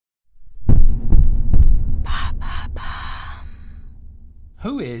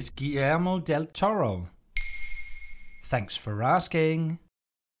Who is Guillermo del Toro? Thanks for asking.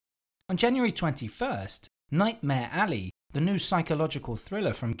 On January 21st, Nightmare Alley, the new psychological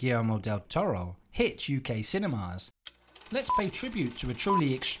thriller from Guillermo del Toro, hit UK cinemas. Let's pay tribute to a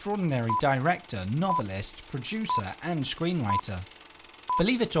truly extraordinary director, novelist, producer and screenwriter.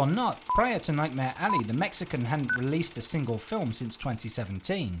 Believe it or not, prior to Nightmare Alley, the Mexican hadn't released a single film since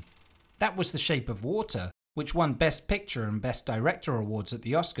 2017. That was The Shape of Water, which won Best Picture and Best Director awards at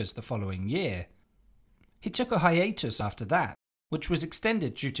the Oscars the following year. He took a hiatus after that, which was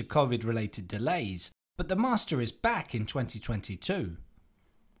extended due to COVID-related delays, but the master is back in 2022.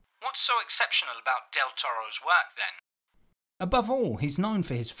 What's so exceptional about Del Toro's work then? Above all, he's known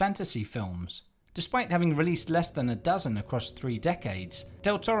for his fantasy films. Despite having released less than a dozen across 3 decades,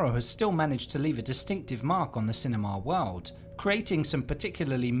 Del Toro has still managed to leave a distinctive mark on the cinema world, creating some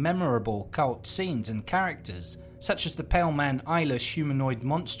particularly memorable cult scenes and characters, such as the pale man eyeless humanoid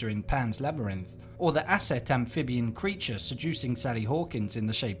monster in Pan's Labyrinth, or the asset amphibian creature seducing Sally Hawkins in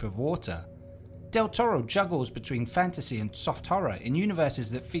The Shape of Water. Del Toro juggles between fantasy and soft horror in universes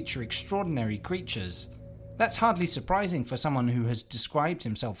that feature extraordinary creatures. That's hardly surprising for someone who has described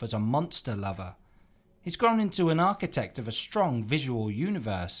himself as a monster lover. He's grown into an architect of a strong visual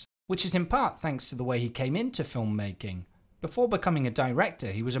universe, which is in part thanks to the way he came into filmmaking. Before becoming a director,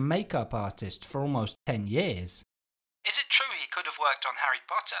 he was a makeup artist for almost 10 years. Is it true he could have worked on Harry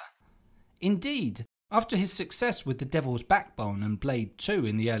Potter? Indeed. After his success with The Devil's Backbone and Blade 2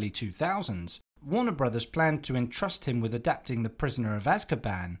 in the early 2000s, Warner Brothers planned to entrust him with adapting The Prisoner of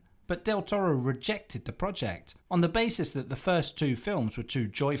Azkaban, but Del Toro rejected the project on the basis that the first 2 films were too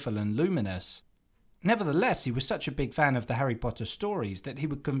joyful and luminous. Nevertheless, he was such a big fan of the Harry Potter stories that he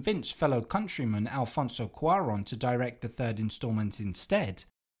would convince fellow countryman Alfonso Cuarón to direct the 3rd installment instead.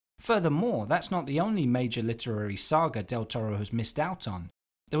 Furthermore, that's not the only major literary saga Del Toro has missed out on.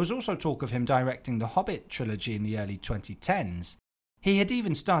 There was also talk of him directing the Hobbit trilogy in the early 2010s. He had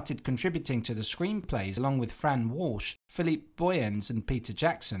even started contributing to the screenplays along with Fran Walsh, Philippe Boyens and Peter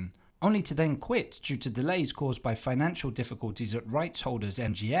Jackson, only to then quit due to delays caused by financial difficulties at rights holders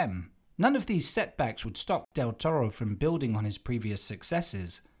MGM. None of these setbacks would stop Del Toro from building on his previous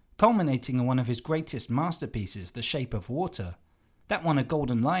successes, culminating in one of his greatest masterpieces, The Shape of Water. That won a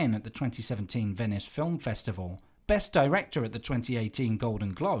Golden Lion at the 2017 Venice Film Festival, Best Director at the 2018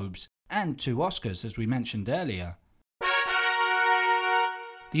 Golden Globes, and 2 Oscars, as we mentioned earlier.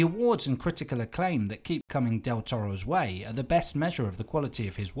 The awards and critical acclaim that keep coming Del Toro's way are the best measure of the quality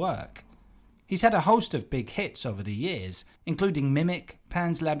of his work. He's had a host of big hits over the years, including Mimic,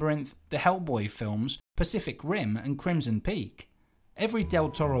 Pan's Labyrinth, the Hellboy films, Pacific Rim and Crimson Peak. Every Del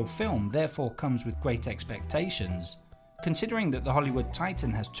Toro film therefore comes with great expectations. Considering that the Hollywood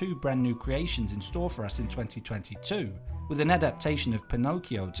Titan has 2 brand new creations in store for us in 2022, with an adaptation of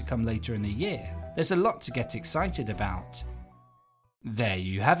Pinocchio to come later in the year, there's a lot to get excited about. There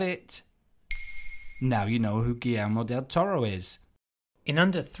you have it. Now you know who Guillermo del Toro is. In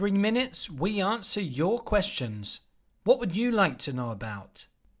under 3 minutes, we answer your questions. What would you like to know about?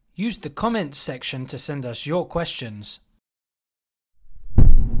 Use the comments section to send us your questions.